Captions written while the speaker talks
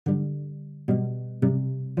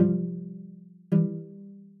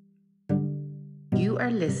are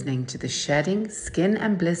listening to the Shedding Skin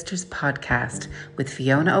and Blisters podcast with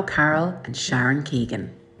Fiona O'Carroll and Sharon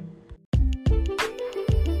Keegan.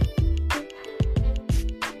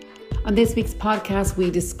 On this week's podcast, we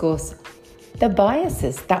discuss the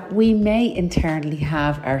biases that we may internally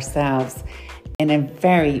have ourselves in a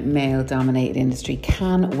very male-dominated industry.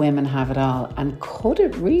 Can women have it all? And could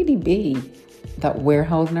it really be that we're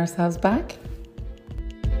holding ourselves back?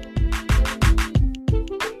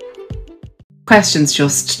 Questions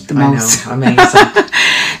just the most. I know, amazing.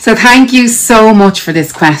 So thank you so much for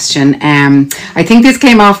this question. I think this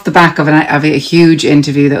came off the back of a huge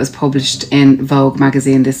interview that was published in Vogue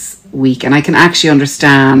magazine this week, and I can actually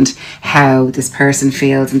understand how this person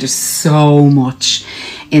feels, and there's so much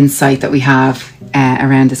insight that we have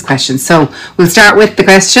around this question. So we'll start with the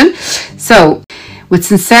question. So, with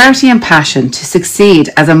sincerity and passion to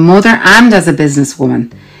succeed as a mother and as a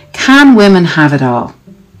businesswoman, can women have it all?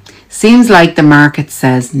 Seems like the market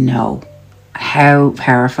says no. How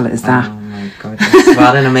powerful is that? Oh my goodness,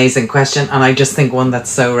 what an amazing question. And I just think one that's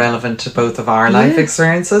so relevant to both of our life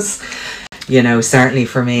experiences. You know, certainly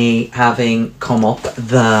for me, having come up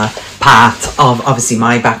the path of, obviously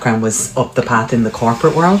my background was up the path in the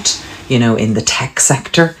corporate world, you know, in the tech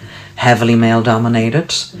sector, heavily male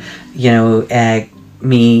dominated. You know,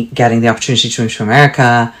 me getting the opportunity to move to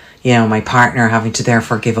America, you know, my partner having to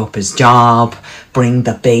therefore give up his job, bring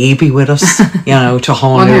the baby with us, you know, to a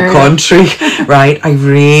whole new country, right? I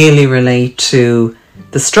really relate to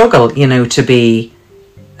the struggle, you know, to be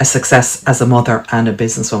a success as a mother and a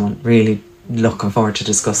businesswoman. Really looking forward to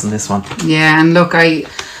discussing this one. Yeah, and look, I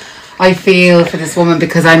feel for this woman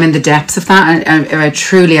because I'm in the depths of that. I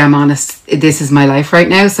truly am honest. This is my life right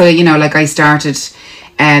now. So, you know, like I started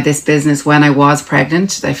this business when I was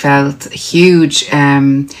pregnant. I felt huge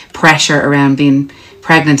pressure around being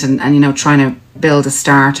pregnant and, you know, trying to build a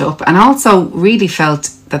startup, and also really felt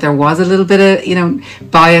that there was a little bit of, you know,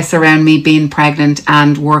 bias around me being pregnant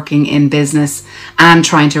and working in business and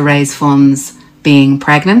trying to raise funds being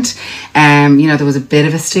pregnant. You know, there was a bit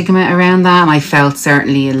of a stigma around that, and I felt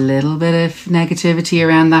certainly a little bit of negativity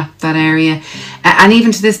around that area. And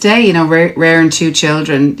even to this day, you know, rearing two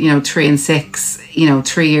children, you know, 3 and 6, you know,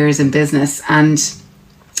 3 years in business, and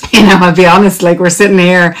you know, I'll be honest, like we're sitting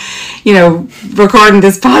here, you know, recording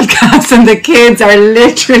this podcast and the kids are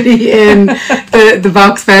literally in the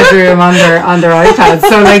box bedroom on their iPads.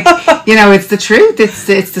 So like, you know, it's the truth. It's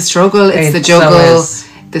the struggle. It's the juggle.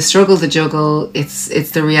 The struggle, the juggle. It's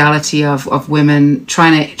the reality of women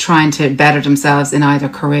trying to better themselves in either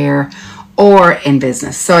career or in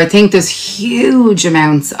business. So I think there's huge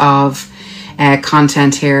amounts of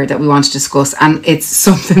content here that we want to discuss, and it's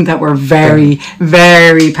something that we're very,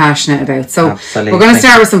 very passionate about. So Absolutely. We're going to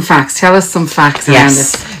start with some facts. Tell us some facts around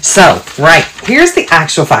this. So, right, here's the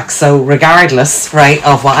actual facts. So regardless, right,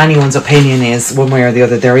 of what anyone's opinion is one way or the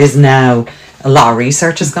other, there is now a lot of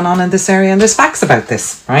research has gone on in this area, and there's facts about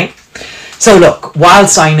this, right? So look,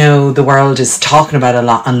 whilst I know the world is talking about it a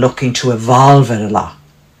lot and looking to evolve it a lot,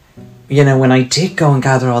 you know, when I did go and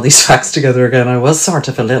gather all these facts together again, I was sort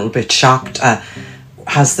of a little bit shocked.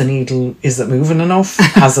 Has the needle, is it moving enough?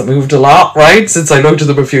 Has it moved a lot, right? Since I looked at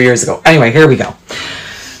them a few years ago. Anyway, here we go.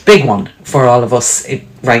 Big one for all of us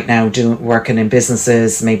right now, working in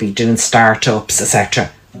businesses, maybe doing startups,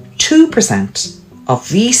 etc. 2% of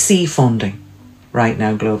VC funding right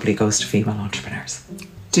now globally goes to female entrepreneurs.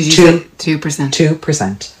 Did you say 2%?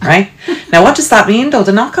 2%, right? Now, what does that mean, though?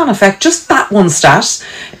 The knock-on effect, just that one stat,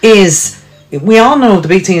 is we all know the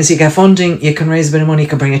big thing is you get funding, you can raise a bit of money, you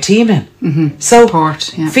can bring a team in. Mm-hmm. So,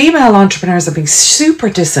 yeah. Female entrepreneurs are being super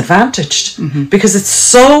disadvantaged because it's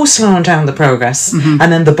so slowing down the progress, and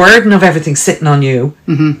then the burden of everything sitting on you,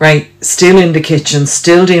 right? Still in the kitchen,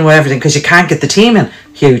 still dealing with everything because you can't get the team in.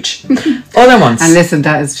 Huge. Other ones. And listen,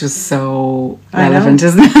 that is just so relevant,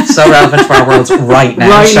 isn't it? So relevant for our worlds right now.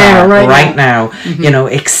 Right now. Mm-hmm. You know,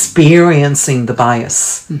 experiencing the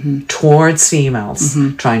bias towards females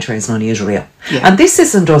trying to raise money is real. Yeah. And this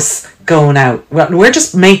isn't us going out. Well, we're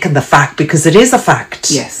just making the fact because it is a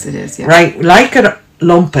fact. Yes, it is. Yeah. Right? Like it,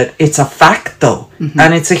 lump it, it's a fact though.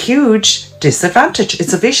 And it's a huge disadvantage.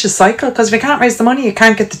 It's a vicious cycle because if you can't raise the money, you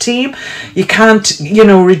can't get the team, you can't, you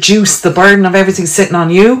know, reduce the burden of everything sitting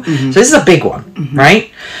on you. So this is a big one,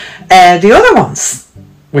 right? The other ones,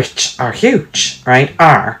 which are huge, right,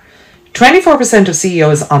 are 24% of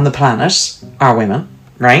CEOs on the planet are women,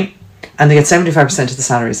 right? And they get 75% of the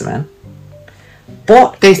salaries of men.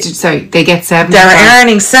 But they get 75%. They're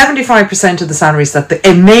earning 75% of the salaries that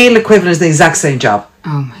a male equivalent is the exact same job.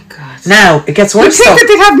 Oh my God. Now, it gets worse. You'd think that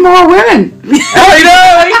they'd have more women. I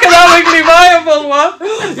know, economically viable one.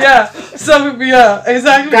 Yeah. So yeah,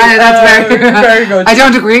 exactly. That's very good. I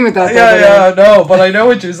don't agree with that. No, but I know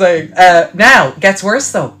what you're saying. Now, it gets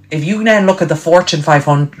worse though. If you now look at the Fortune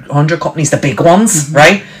 500 companies, the big ones,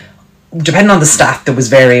 right? Depending on the stat, there was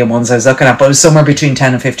varying ones I was looking at, but it was somewhere between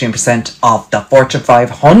 10 and 15% of the Fortune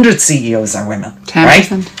 500 CEOs are women. 10%?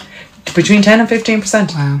 Right? Between 10 and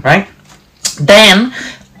 15%. Wow. Right? Then,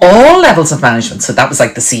 all levels of management, so that was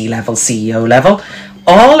like the C-level, CEO level,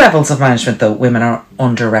 all levels of management, though, women are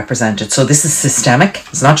underrepresented. So this is systemic.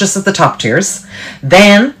 It's not just at the top tiers.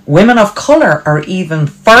 Then women of colour are even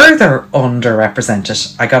further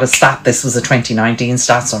underrepresented. I got a stat, this was a 2019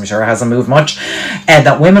 stat, so I'm sure it hasn't moved much,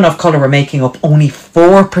 that women of colour were making up only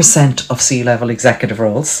 4% of C-level executive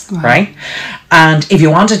roles, right? And if you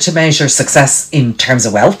wanted to measure success in terms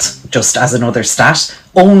of wealth, just as another stat,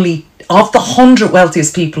 only of the 100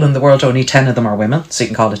 wealthiest people in the world, only 10 of them are women. So you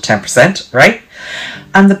can call it 10%, right?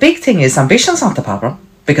 And the big thing is ambition's not the problem,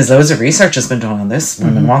 because loads of research has been done on this.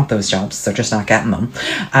 Women want those jobs. They're just not getting them.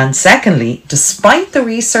 And secondly, despite the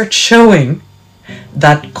research showing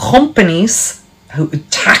that companies who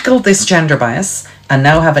tackle this gender bias and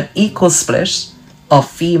now have an equal split of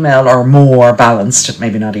female, or more balanced,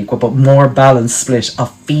 maybe not equal, but more balanced split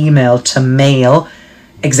of female to male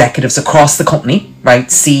executives across the company,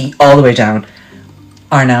 right, C all the way down,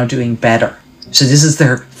 are now doing better. So this is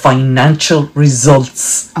their financial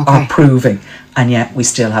results are proving, and yet we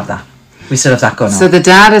still have that. We still have that going on. So the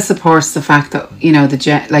data supports the fact that, you know,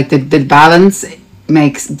 the balance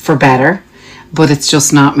makes for better, but it's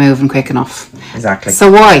just not moving quick enough. Exactly. So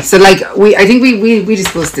why? So like I think we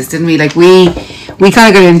discussed this, didn't we? Like we kind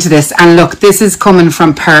of got into this, and look, this is coming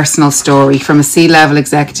from personal story from a C-level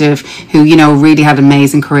executive who, you know, really had an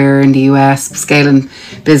amazing career in the US, scaling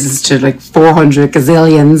business to like 400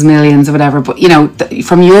 gazillions, millions or whatever. But, you know,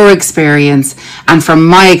 from your experience and from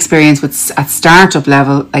my experience at startup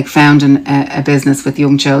level, like founding a business with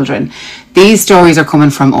young children, these stories are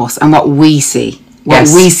coming from us and what we see. What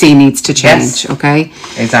we see needs to change, okay?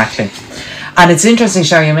 Exactly. And it's interesting,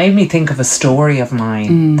 Sherry, you made me think of a story of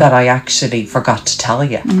mine that I actually forgot to tell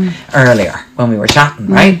you earlier when we were chatting,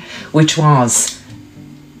 right? Which was,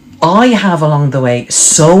 I have along the way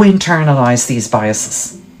so internalized these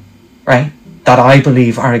biases, right? That I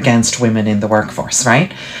believe are against women in the workforce,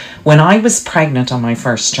 right? When I was pregnant on my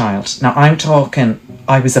first child, now I'm talking,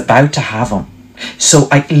 I was about to have him. So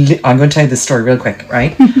I'm going to tell you this story real quick,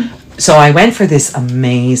 right? So I went for this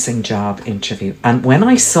amazing job interview, and when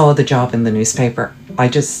I saw the job in the newspaper,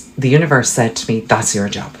 the universe said to me, that's your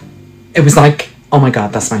job. It was like, oh my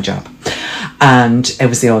God, that's my job. And it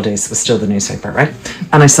was the old days, it was still the newspaper, right?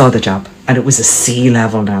 And I saw the job, and it was a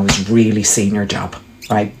C-level now, it was really senior job,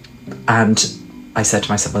 right? And I said to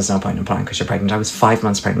myself, there's no point in applying because you're pregnant. I was 5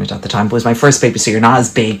 months pregnant at the time, but it was my first baby, so you're not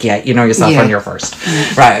as big yet, you know yourself on your first.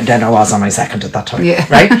 Right, then I was on my second at that time,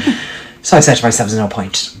 right? So I said to myself, there's no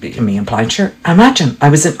point in me applying. Sure, imagine,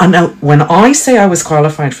 when I say I was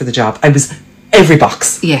qualified for the job, I was every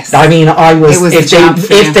box. Yes. I mean, I was,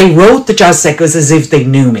 if they wrote the job spec, it was as if they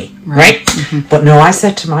knew me, right? But no, I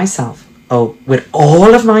said to myself, with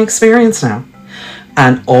all of my experience now,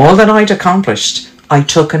 and all that I'd accomplished, I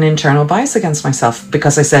took an internal bias against myself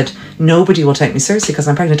because I said, nobody will take me seriously because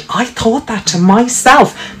I'm pregnant. I thought that to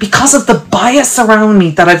myself because of the bias around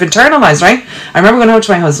me that I've internalized, right? I remember going out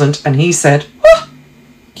to my husband and he said,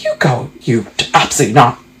 you absolutely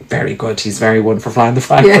not very good. He's very one for flying the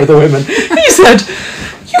flag for the women. He said,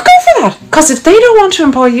 you go for that. Because if they don't want to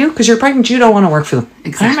employ you because you're pregnant, you don't want to work for them.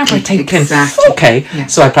 Exactly. I remember thinking, okay. Yeah.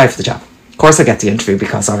 So I applied for the job. Of course I get the interview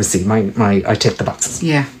because obviously I tick the boxes.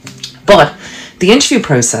 Yeah. But the interview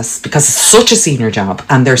process, because it's such a senior job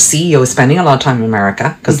and their CEO is spending a lot of time in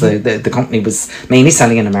America because the company was mainly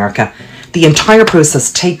selling in America, the entire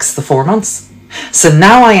process takes the 4 months. So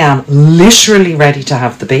now I am literally ready to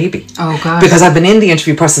have the baby. Oh God. Because I've been in the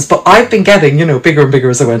interview process, but I've been getting, bigger and bigger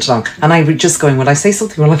as I went along. And I was just going, will I say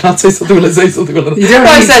something? Will I not say something? Will I say something? Will I not?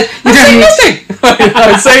 I said, nothing.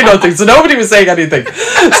 I say nothing. So nobody was saying anything.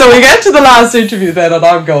 So we get to the last interview then and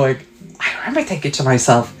I'm going, I remember thinking to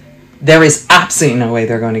myself, there is absolutely no way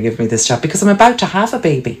they're going to give me this job because I'm about to have a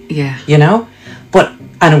baby. Yeah.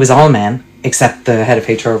 And it was all men, except the head of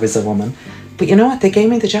HR was a woman. But you know what? They gave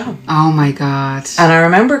me the job. Oh my God. And I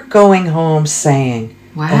remember going home saying,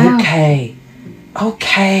 wow.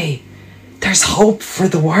 Okay, there's hope for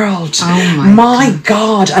the world. Oh my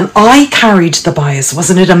God. And I carried the bias.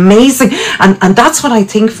 Wasn't it amazing? And that's what I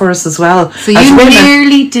think for us as well. So you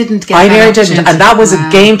nearly didn't get I nearly didn't. And that was a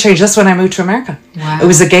game changer. That's when I moved to America. Wow. It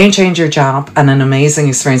was a game changer job and an amazing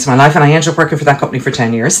experience in my life. And I ended up working for that company for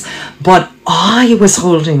 10 years. But I was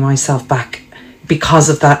holding myself back because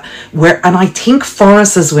of that. And I think for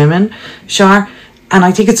us as women, Shar, and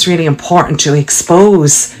I think it's really important to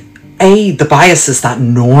expose the biases that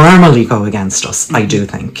normally go against us, I do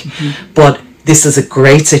think. But this is a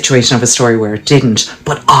great situation of a story where it didn't.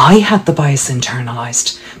 But I had the bias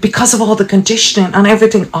internalized because of all the conditioning and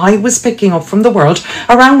everything I was picking up from the world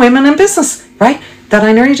around women in business, right? That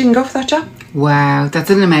I nearly didn't go for that job. Wow, that's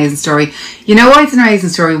an amazing story. You know why it's an amazing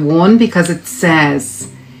story? One, because it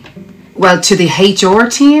says, well, to the HR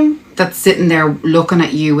team that's sitting there looking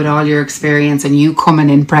at you with all your experience and you coming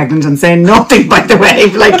in pregnant and saying nothing, by the way,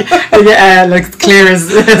 like clear as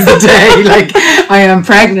the day, like I am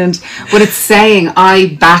pregnant. But it's saying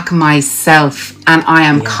I back myself and I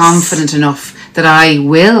am confident enough that I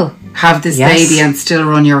will have this baby and still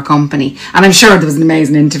run your company. And I'm sure there was an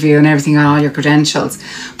amazing interview and everything on all your credentials.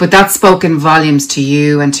 But that's spoken volumes to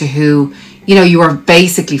you and to who, you know, you are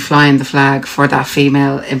basically flying the flag for that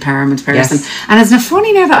female empowerment person. And isn't it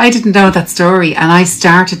funny now that I didn't know that story and I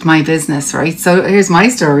started my business, right? So here's my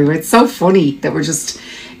story, where it's so funny that we're just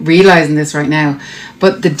realising this right now.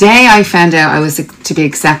 But the day I found out I was to be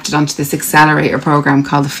accepted onto this accelerator program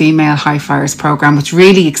called the Female High Flyers program, which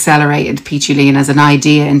really accelerated Peachy Lean as an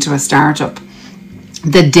idea into a startup.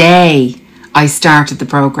 The day I started the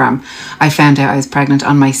program, I found out I was pregnant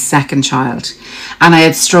on my second child. And I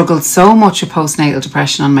had struggled so much with postnatal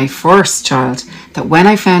depression on my first child that when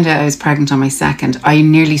I found out I was pregnant on my second, I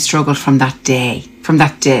nearly struggled from that day,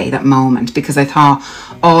 that moment, because I thought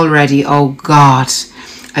already, oh God,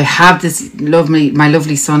 I have this my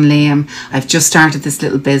lovely son Liam. I've just started this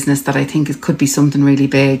little business that I think it could be something really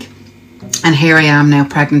big. And here I am now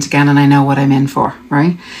pregnant again and I know what I'm in for,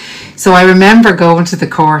 right? So I remember going to the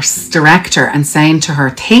course director and saying to her,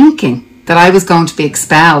 thinking that I was going to be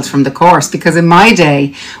expelled from the course, because in my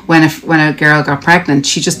day, when a girl got pregnant,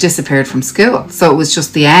 she just disappeared from school. So it was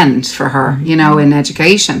just the end for her, you know, in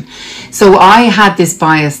education. So I had this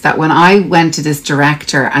bias that when I went to this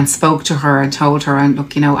director and spoke to her and told her, and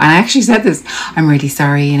look, you know, and I actually said this, I'm really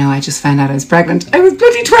sorry, you know, I just found out I was pregnant. I was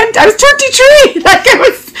bloody 20, I was 33, like I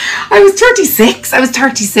was 36. I was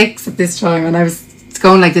 36 at this time, and I was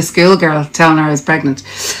going like the schoolgirl telling her I was pregnant.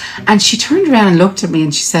 And she turned around and looked at me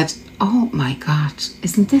and she said, oh my God,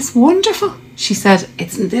 isn't this wonderful? She said,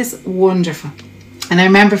 isn't this wonderful? And I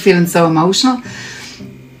remember feeling so emotional.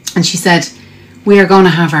 And she said, we are going to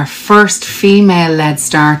have our first female-led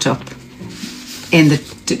startup in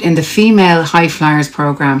the Female High Flyers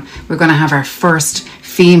program. We're going to have our first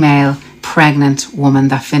female pregnant woman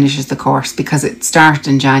that finishes the course, because it started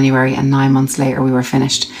in January and 9 months later we were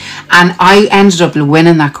finished. And I ended up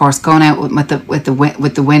winning that course, going out with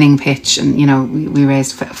the winning pitch, and you know, we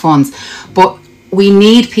raised funds. But we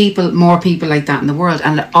need more people like that in the world,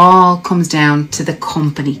 and it all comes down to the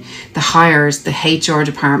company, the hires, the HR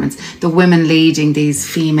departments, the women leading these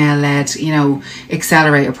female-led, you know,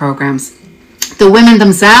 accelerator programs, the women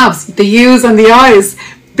themselves, the U's and the I's,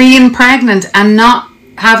 being pregnant and not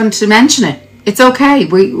having to mention it. It's okay.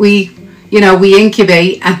 We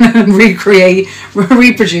incubate and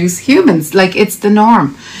reproduce humans. Like, it's the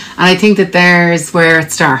norm. And I think that there's where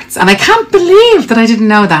it starts. And I can't believe that I didn't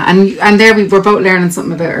know that. And there we were both learning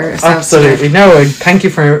something about ourselves. Absolutely. Today. No, and thank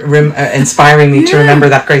you for inspiring me to remember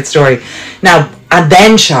that great story. Now, and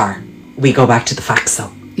then, Shar, we go back to the facts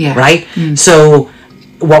though. Yeah. Right? So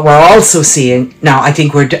what we're also seeing now, I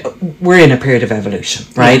think we're in a period of evolution,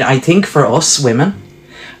 right? Yeah. I think for us women,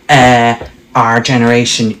 our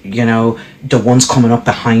generation, you know, the ones coming up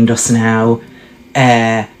behind us now,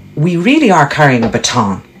 we really are carrying a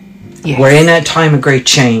baton. Yes. We're in a time of great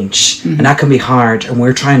change, and that can be hard, and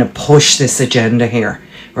we're trying to push this agenda here,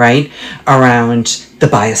 right, around the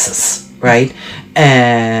biases, right,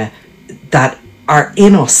 that are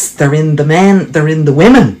in us. They're in the men, they're in the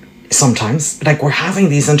women. Sometimes, like, we're having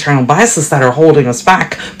these internal biases that are holding us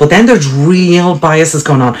back, but then there's real biases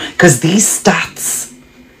going on, because these stats,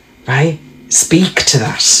 right, speak to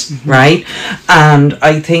that, right? And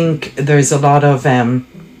I think there's a lot of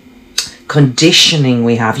conditioning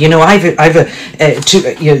we have. You know, around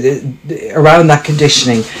that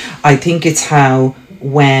conditioning, I think it's how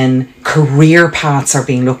when career paths are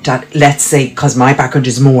being looked at, let's say, because my background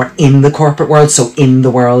is more in the corporate world, so in the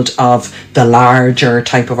world of the larger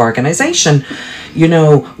type of organization, you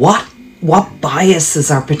know, what biases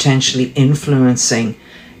are potentially influencing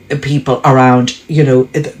people around, you know,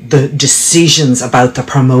 the decisions about the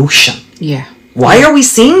promotion. Yeah. Why are we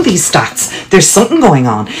seeing these stats? There's something going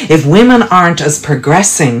on. If women aren't as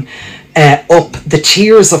progressing up the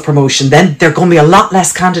tiers of promotion, then there are going to be a lot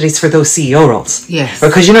less candidates for those CEO roles. Yes.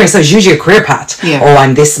 Because so it's usually a career path. Yeah. Oh,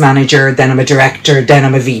 I'm this manager, then I'm a director, then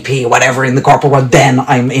I'm a VP, whatever in the corporate world, then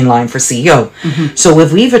I'm in line for CEO. So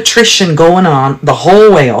if we've attrition going on the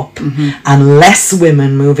whole way up and less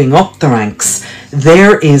women moving up the ranks,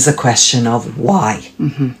 there is a question of why.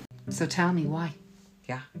 So tell me why.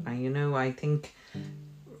 Yeah, and I think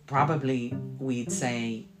probably we'd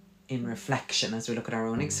say in reflection as we look at our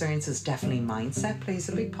own experiences, definitely mindset plays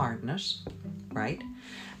a big part in it, right?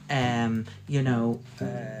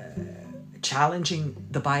 Challenging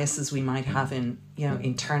the biases we might have in,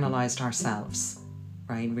 internalized ourselves,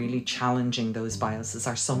 right? Really challenging those biases.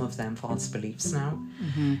 Are some of them false beliefs now?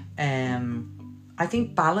 I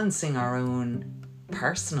think balancing our own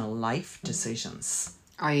personal life decisions.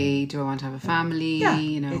 I.e., do I want to have a family? Yeah,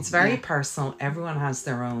 it's very personal. Everyone has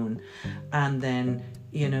their own. And then,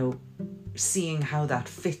 seeing how that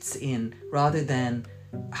fits in rather than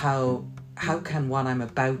how can what I'm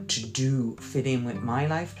about to do fit in with my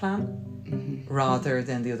life plan rather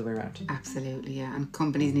than the other way around. Absolutely, yeah. And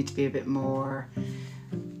companies need to be a bit more,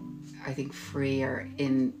 I think, freer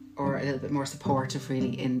or a little bit more supportive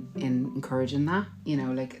really in encouraging that,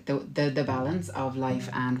 like the balance of life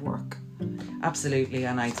and work. Absolutely.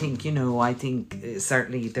 And I think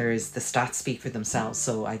certainly there's the stats speak for themselves.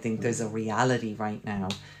 So I think there's a reality right now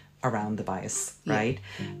around the bias, right?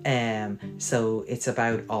 So it's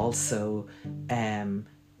about also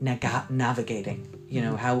navigating,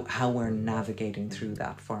 how we're navigating through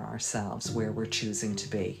that for ourselves, where we're choosing to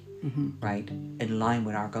be, right? In line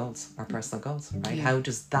with our goals, our personal goals, right? How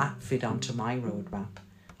does that fit onto my roadmap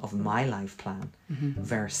of my life plan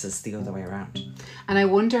versus the other way around? And I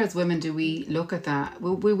wonder, as women, do we look at that?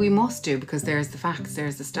 We must do, because there's the facts,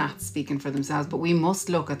 there's the stats speaking for themselves, but we must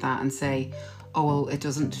look at that and say, oh, well, it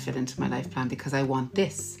doesn't fit into my life plan because I want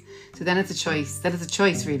this. So then it's a choice. That is a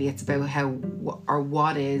choice, really. It's about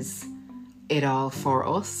what is it all for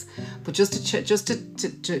us. But just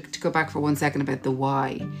to go back for 1 second about the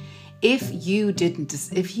why. If you didn't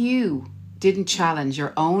challenge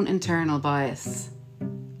your own internal bias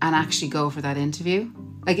and actually go for that interview,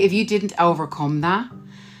 like if you didn't overcome that,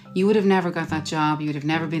 you would have never got that job. You would have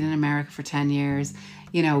never been in America for 10 years.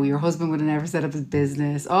 Your husband would have never set up his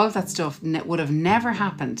business. All of that stuff would have never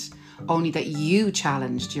happened, only that you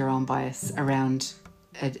challenged your own bias around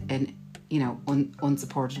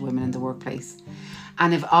unsupported women in the workplace.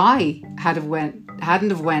 And if I hadn't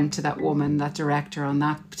have went to that woman, that director, on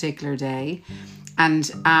that particular day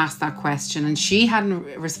and asked that question, and she hadn't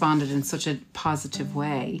responded in such a positive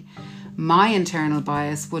way, my internal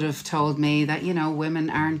bias would have told me that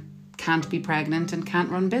women can't be pregnant and can't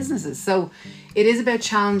run businesses. So it is about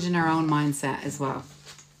challenging our own mindset as well.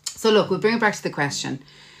 So look, we'll bring it back to the question.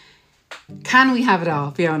 Can we have it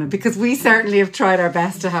all, Fiona? Because we certainly have tried our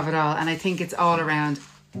best to have it all. And I think it's all around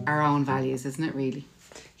our own values, isn't it, really?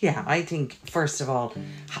 Yeah, I think, first of all,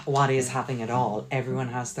 what is having it all? Everyone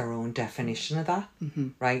has their own definition of that,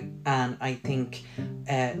 right? And I think,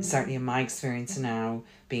 certainly in my experience now,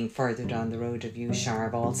 being further down the road of you, Shar,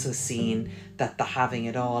 I've also seen that the having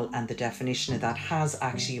it all and the definition of that has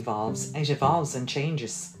actually evolves. It evolves and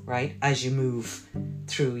changes, right? As you move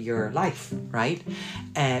through your life, right?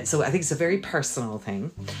 So I think it's a very personal thing.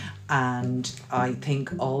 And I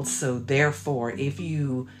think also, therefore, if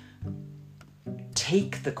you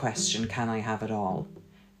take the question, can I have it all,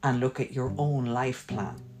 and look at your own life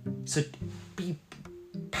plan. So be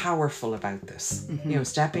powerful about this.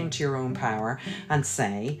 Step into your own power and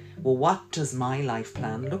say, well, what does my life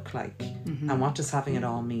plan look like? And what does having it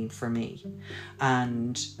all mean for me?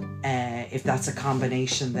 And if that's a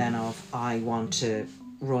combination then of I want to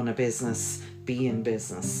run a business, be in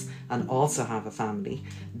business, and also have a family,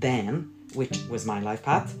 then, which was my life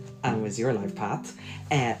path and was your life path,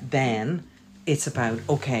 then it's about,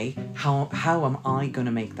 okay, how am I going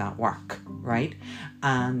to make that work, right?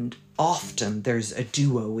 And often there's a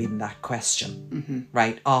duo in that question,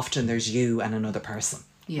 right? Often there's you and another person,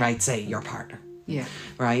 right? Say your partner,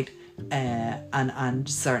 right? And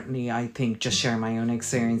certainly I think, just share my own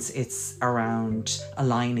experience, it's around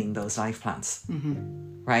aligning those life plans,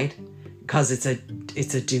 right? Because it's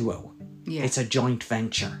a duo, it's a joint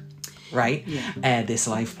venture, right? This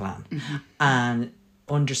life plan, and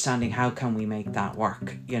understanding how can we make that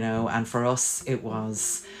work, and for us it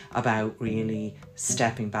was about really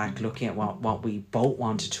stepping back, looking at what we both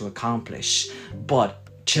wanted to accomplish, but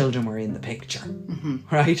children were in the picture,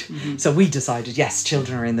 right? So we decided, yes,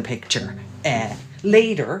 children are in the picture,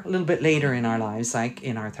 later, a little bit later in our lives, like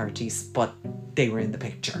in our 30s, but they were in the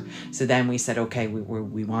picture. So then we said, okay,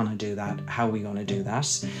 we want to do that. How are we going to do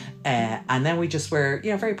that? And then we just were,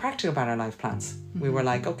 very practical about our life plans. We were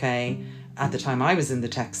like, okay, at the time I was in the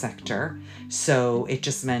tech sector, so it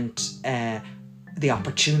just meant the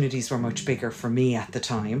opportunities were much bigger for me at the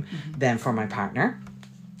time than for my partner.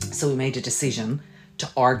 So we made a decision to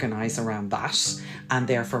organise around that, and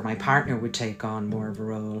therefore my partner would take on more of a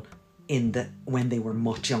role when they were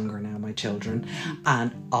much younger now, my children,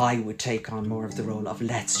 and I would take on more of the role of,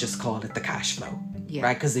 let's just call it the cash flow,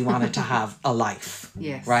 right? Because they wanted to have a life,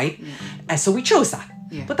 right? Yeah. So we chose that,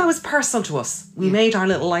 but that was personal to us. We made our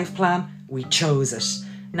little life plan, we chose it.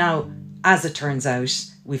 Now, as it turns out,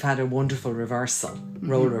 we've had a wonderful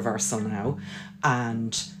role reversal now,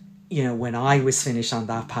 and when I was finished on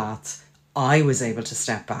that path, I was able to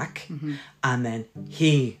step back, and then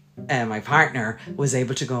my partner was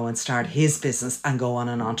able to go and start his business and go on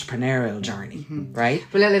an entrepreneurial journey, right?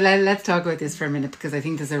 Well, let's talk about this for a minute, because I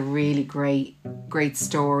think there's a really great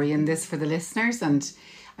story in this for the listeners. And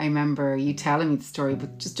I remember you telling me the story,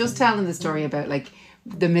 but just telling the story about like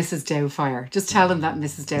the Mrs. Doubtfire. Just tell them that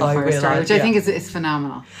Mrs. Doubtfire story, which I think is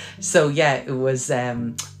phenomenal. So it was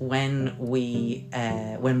when we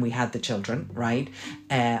had the children, right?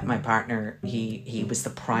 My partner, he was the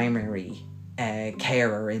primary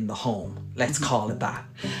carer in the home, let's call it that,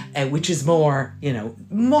 which is more,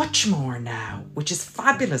 much more now, which is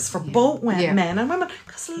fabulous for both men and women,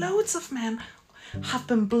 because loads of men have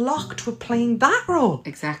been blocked with playing that role.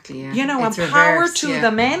 Exactly, yeah. And power to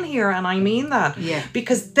the men here, and I mean that. Yeah.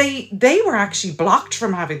 Because they were actually blocked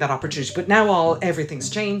from having that opportunity. But now everything's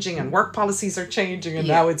changing and work policies are changing, and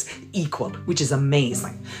now it's equal, which is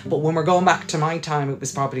amazing. But when we're going back to my time, it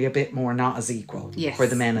was probably a bit more not as equal for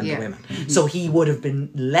the men and the women. So he would have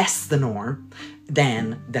been less the norm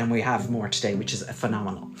than we have more today, which is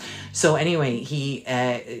phenomenal. So anyway,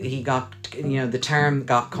 he got, the term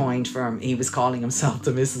got coined from, he was calling himself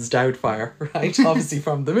the Mrs. Doubtfire, right? Obviously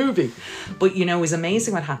from the movie. But it was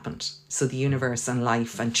amazing what happened. So the universe and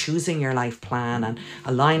life and choosing your life plan and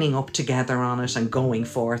aligning up together on it and going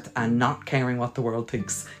forth and not caring what the world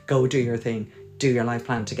thinks. Go do your thing. Do your life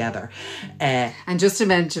plan together. And just to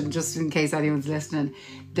mention, just in case anyone's listening,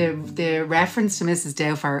 the reference to Mrs.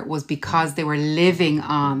 Doubtfire was because they were living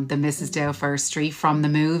on the Mrs. Doubtfire street from the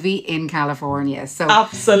movie in California. So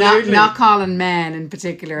absolutely not calling men in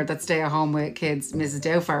particular that stay at home with kids Mrs.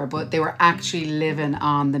 Doubtfire, but they were actually living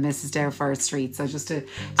on the Mrs. Doubtfire street. So just to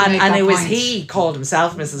and it was he called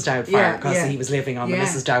himself Mrs. Doubtfire because he was living on the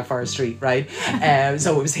Mrs. Doubtfire street, right?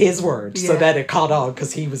 So it was his word. So then it caught on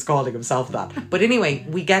because he was calling himself that. But anyway,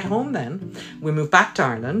 we get home then, we move back to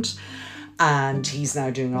Ireland, and he's now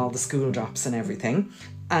doing all the school drops and everything.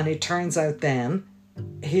 And it turns out then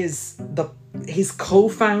his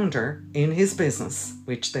co-founder in his business,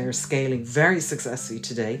 which they're scaling very successfully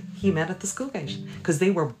today, he met at the school gate because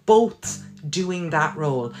they were both doing that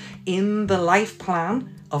role in the life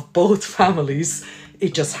plan of both families.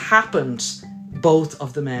 It just happened both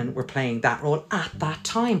of the men were playing that role at that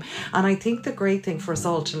time. And I think the great thing for us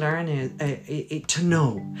all to learn to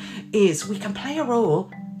know is we can play a role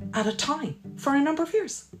at a time for a number of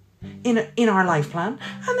years in our life plan,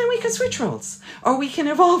 and then we can switch roles or we can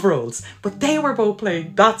evolve roles. But they were both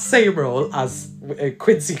playing that same role, as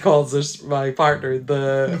Quincy calls it, my partner,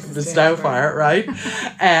 the Doubtfire, right?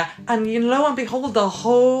 And lo and behold, the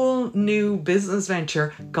whole new business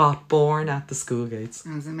venture got born at the school gates.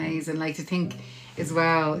 It was amazing. Like, to think as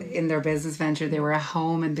well, in their business venture, they were at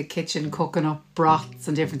home in the kitchen cooking up broths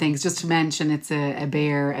and different things. Just to mention, it's a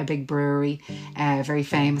big brewery, a very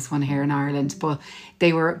famous one here in Ireland. But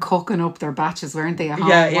they were cooking up their batches, weren't they, at home?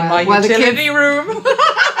 Yeah, in my utility room.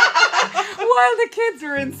 While the kids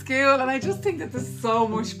were in school. And I just think that there's so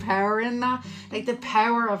much power in that. Like, the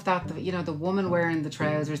power of that, the woman wearing the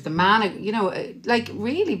trousers, the man, like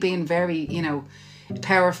really being very,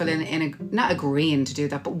 powerful in not agreeing to do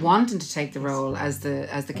that, but wanting to take the role as the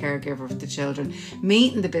caregiver of the children,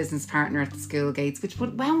 meeting the business partner at the school gates,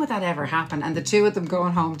 when would that ever happen? And the two of them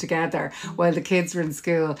going home together while the kids were in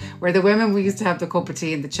school, where the women, we used to have the cup of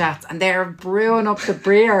tea and the chats, and they're brewing up the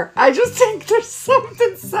beer. I just think there's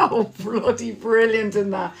something so bloody brilliant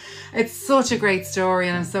in that. It's such a great story,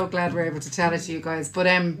 and I'm so glad we're able to tell it to you guys. But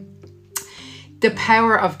the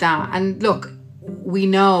power of that, and look, we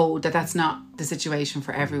know that that's not the situation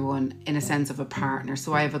for everyone in a sense of a partner.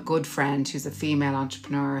 So I have a good friend who's a female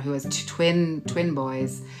entrepreneur who has twin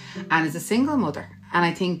boys and is a single mother. And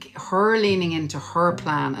I think her leaning into her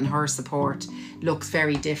plan and her support looks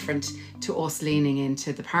very different to us leaning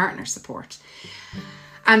into the partner support.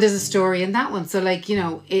 And there's a story in that one. So I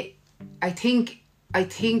think I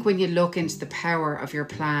think when you look into the power of your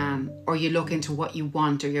plan, or you look into what you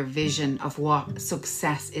want, or your vision of what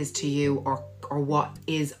success is to you, or what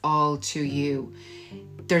is all to you,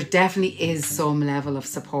 there definitely is some level of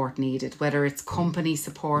support needed, whether it's company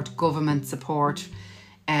support, government support,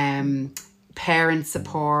 parent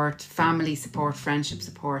support, family support, friendship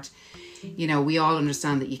support. You know, we all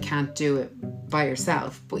understand that you can't do it by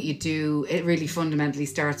yourself, but you do. It really fundamentally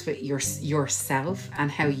starts with yourself and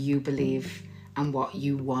how you believe and what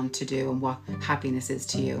you want to do and what happiness is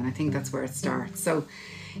to you. And I think that's where it starts. So,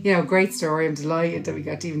 you know, great story. I'm delighted that we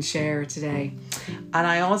got to even share it today. And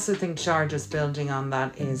I also think, Char, just building on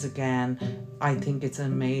that is, again, I think it's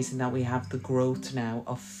amazing that we have the growth now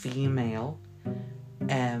of female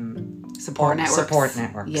support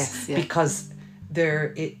networks. Yes, yeah. Because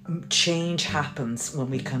change happens when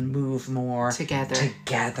we can move more together,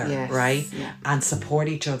 yes, right? Yeah. And support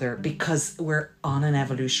each other, because we're on an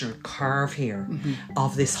evolutionary curve here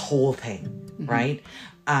of this whole thing, right?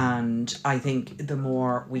 And I think the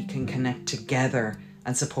more we can connect together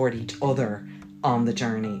and support each other on the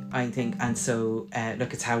journey, I think. And so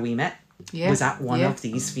look, it's how we met. Was at one of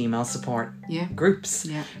these female support groups,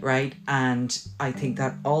 right? And I think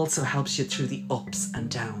that also helps you through the ups and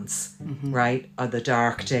downs, right? Or the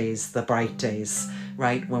dark days, the bright days,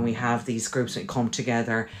 right? When we have these groups, we come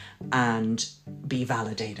together and be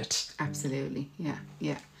validated. Absolutely,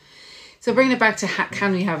 yeah. So bringing it back to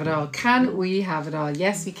can we have it all? Can we have it all?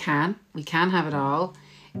 Yes, we can. We can have it all,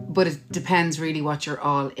 but it depends really what your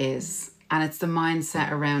all is. And it's the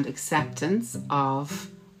mindset around acceptance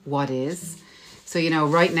of what is. So, you know,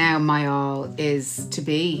 right now my all is to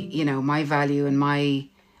be, you know, my value and my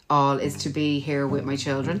all is to be here with my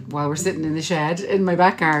children while we're sitting in the shed in my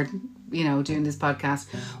back garden, you know, doing this podcast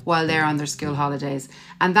while they're on their school holidays.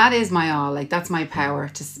 And that is my all. Like, that's my power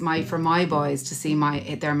for my boys to see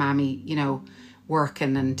their mammy, you know,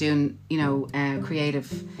 working and doing, you know, creative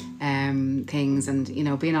things, and, you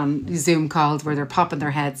know, being on Zoom calls where they're popping their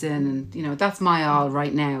heads in, and, you know, that's my all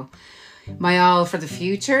right now. My all for the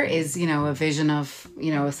future is, you know, a vision of,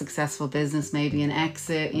 you know, a successful business, maybe an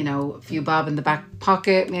exit, you know, a few bob in the back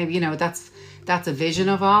pocket, maybe, you know, that's a vision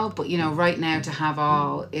of all. But, you know, right now to have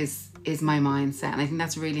all is my mindset. And I think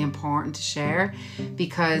that's really important to share,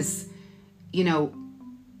 because, you know,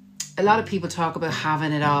 a lot of people talk about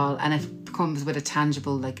having it all, and it comes with a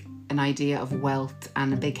tangible, like, an idea of wealth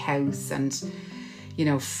and a big house and, you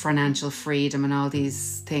know, financial freedom and all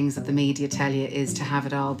these things that the media tell you is to have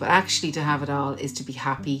it all. But actually to have it all is to be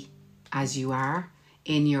happy as you are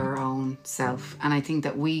in your own self. And I think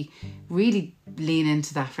that we really lean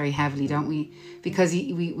into that very heavily, don't we? Because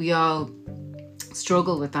we all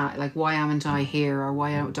struggle with that, like, why haven't I here, or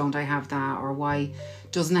why don't I have that, or why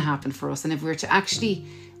doesn't it happen for us? And if we were to actually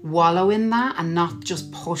wallow in that and not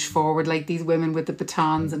just push forward like these women with the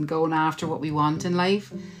batons and going after what we want in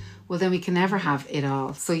life, well, then we can never have it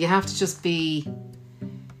all. So you have to just be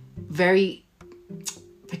very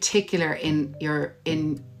particular in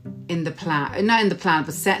the plan, not in the plan,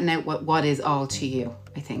 but setting out what is all to you,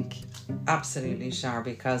 I think. Absolutely, Shar,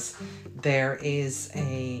 because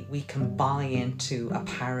we can buy into a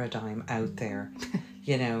paradigm out there,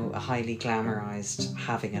 you know, a highly glamorized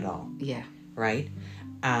having it all. Yeah. Right?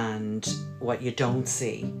 And what you don't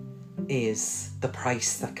see is the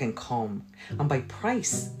price that can come. And by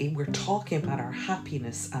price, we're talking about our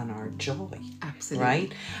happiness and our joy. Absolutely.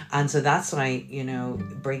 Right? And so that's why, you know,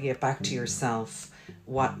 bring it back to yourself,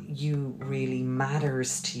 what you really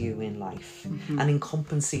matters to you in life, and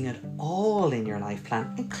encompassing it all in your life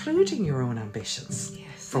plan, including your own ambitions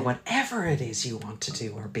for whatever it is you want to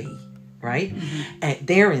do or be. Right?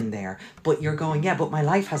 They're in there, but you're going, but my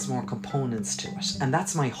life has more components to it, and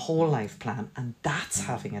that's my whole life plan, and that's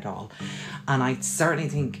having it all. And I certainly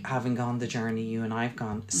think, having gone the journey you and I've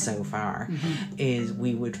gone so far, is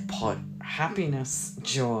we would put happiness,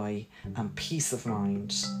 joy, and peace of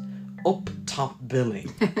mind up top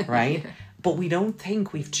billing, right? But we don't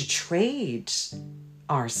think we've to trade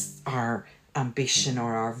our ambition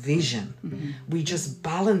or our vision. We just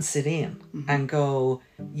balance it in and go,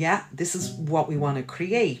 this is what we want to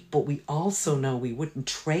create, but we also know we wouldn't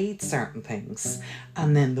trade certain things,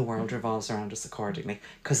 and then the world revolves around us accordingly,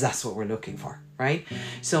 because that's what we're looking for, right?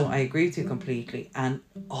 So I agree with you completely. And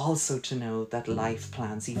also to know that life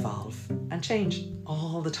plans evolve and change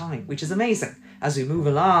all the time, which is amazing. As we move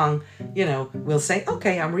along, you know, we'll say,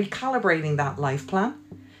 okay, I'm recalibrating that life plan,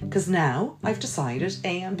 because now I've decided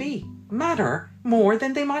A and B matter more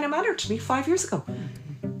than they might have mattered to me 5 years ago.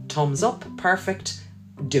 Thumbs up, perfect,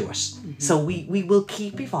 do it. So we will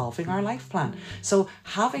keep evolving our life plan. So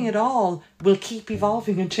having it all will keep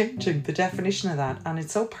evolving and changing the definition of that. And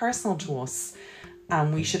it's so personal to us.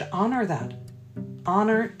 And we should honour that.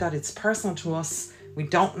 Honour that it's personal to us. We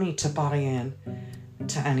don't need to buy in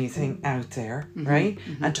to anything out there, right?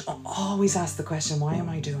 And to always ask the question, why am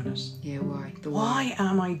I doing it? Yeah, why? Why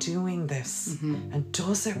am I doing this? And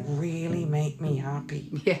does it really make me happy?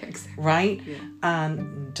 Yeah, exactly. Right? Yeah.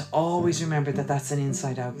 And to always remember that that's an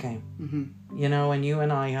inside out game. You know, and you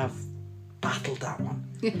and I have battled that one.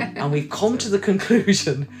 And we've come to the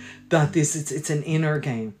conclusion that it's an inner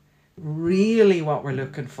game. Really what we're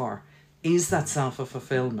looking for is that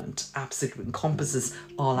self-fulfillment. Absolutely encompasses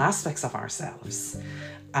all aspects of ourselves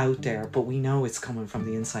out there, but we know it's coming from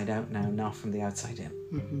the inside out now, not from the outside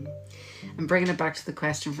in. And bringing it back to the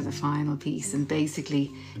question for the final piece, and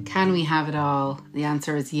basically, can we have it all? The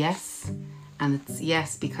answer is yes. And it's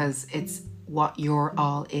yes because it's what your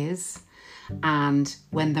all is. And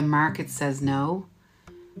when the market says no,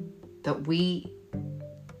 that we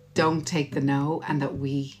don't take the no, and that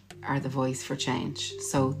we are the voice for change.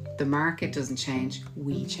 So the market doesn't change,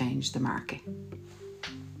 we change the market.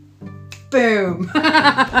 Boom.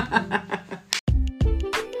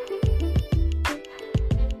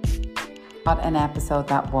 What an episode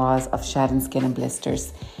that was of Shedding Skin and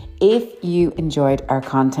Blisters. If you enjoyed our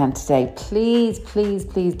content today, please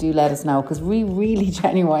do let us know, because we really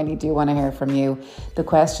genuinely do want to hear from you. The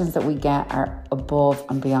questions that we get are above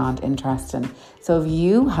and beyond interesting. So if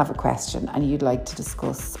you have a question and you'd like to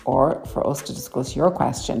discuss, or for us to discuss your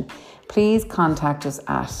question, please contact us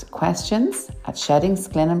at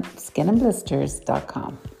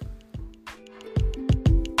questions@sheddingskindandblisters.com.